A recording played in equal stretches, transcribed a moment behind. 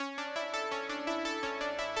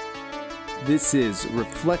This is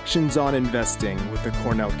Reflections on Investing with the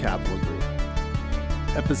Cornell Capital Group.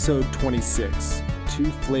 Episode 26, Two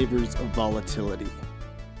Flavors of Volatility.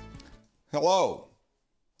 Hello,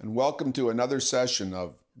 and welcome to another session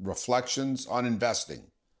of Reflections on Investing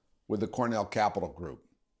with the Cornell Capital Group.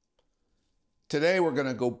 Today we're going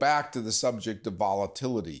to go back to the subject of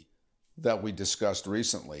volatility that we discussed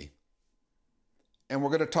recently, and we're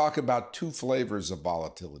going to talk about two flavors of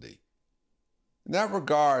volatility. In that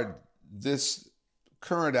regard, this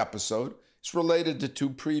current episode is related to two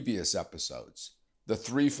previous episodes, the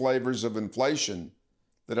three flavors of inflation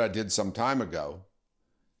that I did some time ago,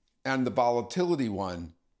 and the volatility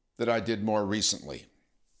one that I did more recently.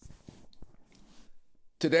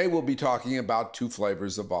 Today we'll be talking about two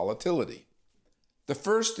flavors of volatility. The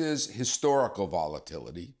first is historical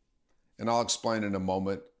volatility, and I'll explain in a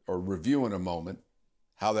moment, or review in a moment,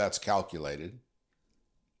 how that's calculated.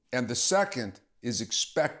 And the second is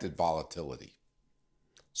expected volatility.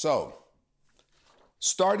 So,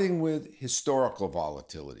 starting with historical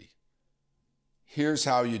volatility, here's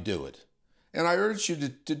how you do it. And I urge you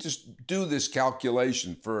to just do this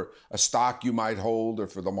calculation for a stock you might hold or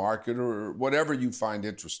for the market or whatever you find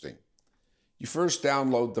interesting. You first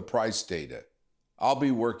download the price data. I'll be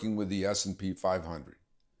working with the S&P 500.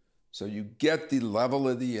 So you get the level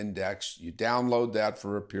of the index, you download that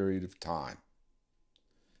for a period of time.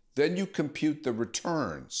 Then you compute the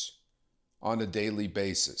returns on a daily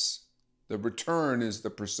basis. The return is the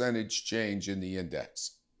percentage change in the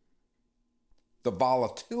index. The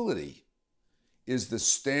volatility is the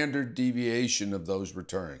standard deviation of those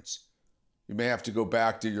returns. You may have to go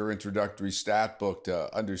back to your introductory stat book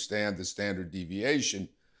to understand the standard deviation,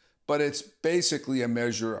 but it's basically a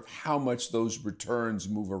measure of how much those returns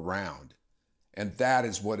move around. And that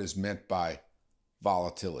is what is meant by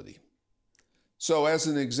volatility. So as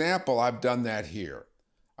an example, I've done that here.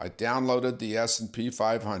 I downloaded the S&P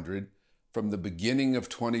 500 from the beginning of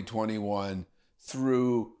 2021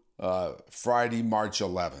 through Friday, March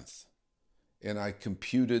 11th. And I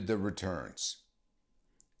computed the returns.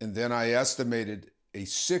 And then I estimated a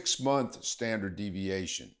 6-month standard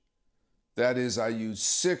deviation. That is, I used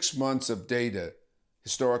 6 months of data,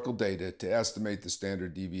 historical data, to estimate the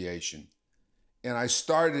standard deviation. And I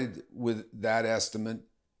started with that estimate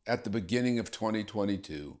at the beginning of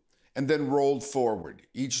 2022, and then rolled forward.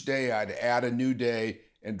 Each day I'd add a new day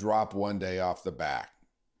and drop one day off the back.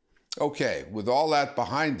 Okay, with all that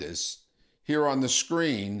behind us, here on the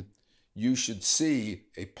screen, you should see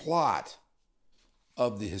a plot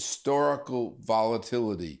of the historical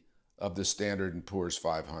volatility of the Standard & Poor's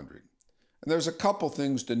 500. And there's a couple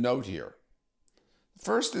things to note here.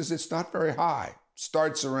 First is it's not very high.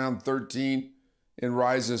 Starts around 13 and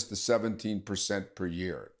rises to 17% per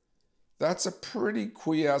year. That's a pretty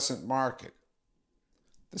quiescent market.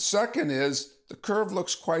 The second is the curve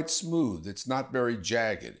looks quite smooth. It's not very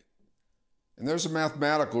jagged. And there's a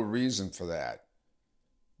mathematical reason for that.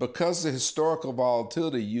 Because the historical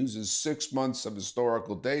volatility uses 6 months of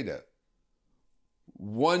historical data,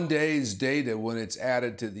 one day's data when it's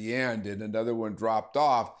added to the end and another one dropped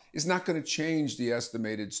off is not going to change the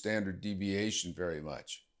estimated standard deviation very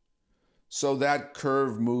much. So that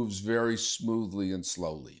curve moves very smoothly and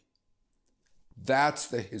slowly. That's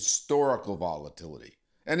the historical volatility.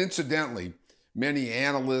 And incidentally, many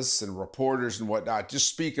analysts and reporters and whatnot just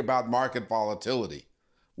speak about market volatility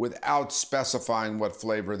without specifying what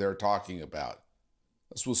flavor they're talking about.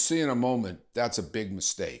 As we'll see in a moment, that's a big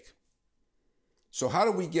mistake. So how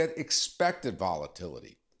do we get expected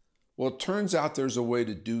volatility? Well, it turns out there's a way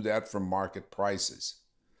to do that from market prices.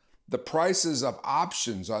 The prices of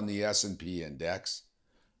options on the S&P index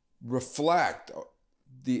reflect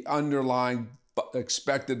the underlying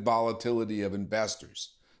expected volatility of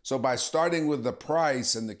investors. So by starting with the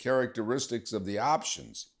price and the characteristics of the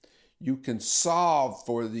options, you can solve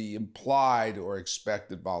for the implied or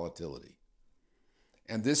expected volatility.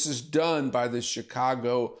 And this is done by the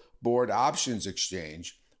Chicago Board Options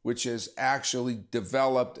Exchange, which has actually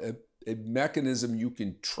developed a mechanism you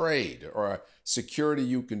can trade, or a security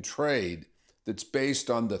you can trade, that's based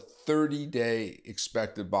on the 30-day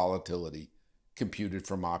expected volatility computed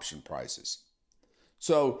from option prices.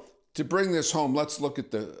 So to bring this home,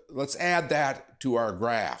 let's add that to our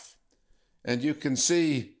graph. And you can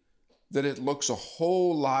see that it looks a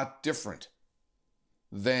whole lot different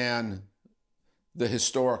than the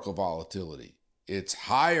historical volatility. It's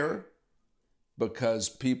higher because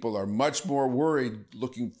people are much more worried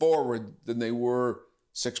looking forward than they were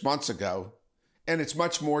 6 months ago, and it's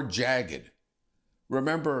much more jagged.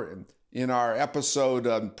 Remember, in our episode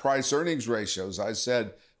on price earnings ratios, I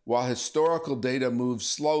said, while historical data moves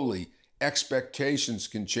slowly, expectations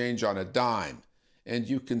can change on a dime. And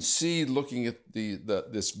you can see, looking at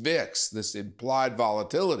this VIX, this implied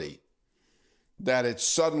volatility, that it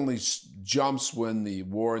suddenly jumps when the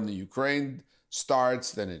war in the Ukraine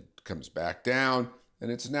starts, then it comes back down,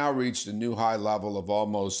 and it's now reached a new high level of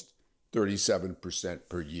almost 37%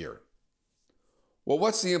 per year. Well,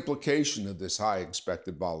 what's the implication of this high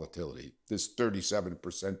expected volatility, this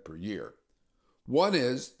 37% per year? One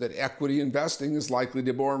is that equity investing is likely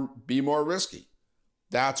to be more risky.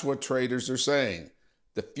 That's what traders are saying.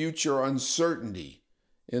 The future uncertainty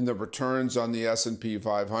in the returns on the S&P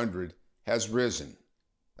 500 has risen.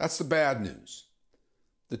 That's the bad news.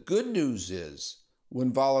 The good news is when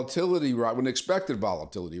expected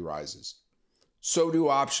volatility rises, so do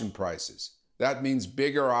option prices. That means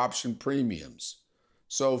bigger option premiums.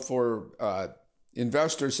 So for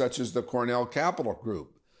investors such as the Cornell Capital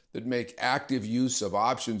Group that make active use of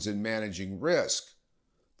options in managing risk,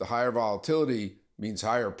 the higher volatility means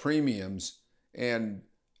higher premiums and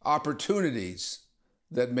opportunities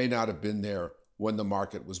that may not have been there when the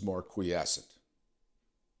market was more quiescent.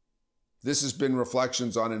 This has been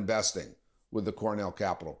Reflections on Investing with the Cornell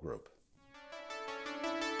Capital Group.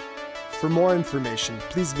 For more information,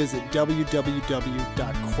 please visit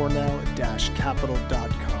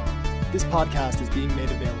www.cornell-capital.com. This podcast is being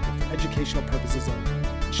made available for educational purposes only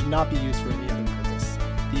and should not be used for any other purpose.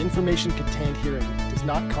 The information contained herein does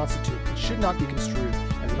not constitute and should not be construed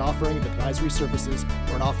as an offering of advisory services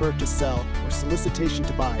or an offer to sell or solicitation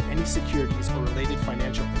to buy any securities or related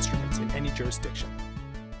financial instruments in any jurisdiction.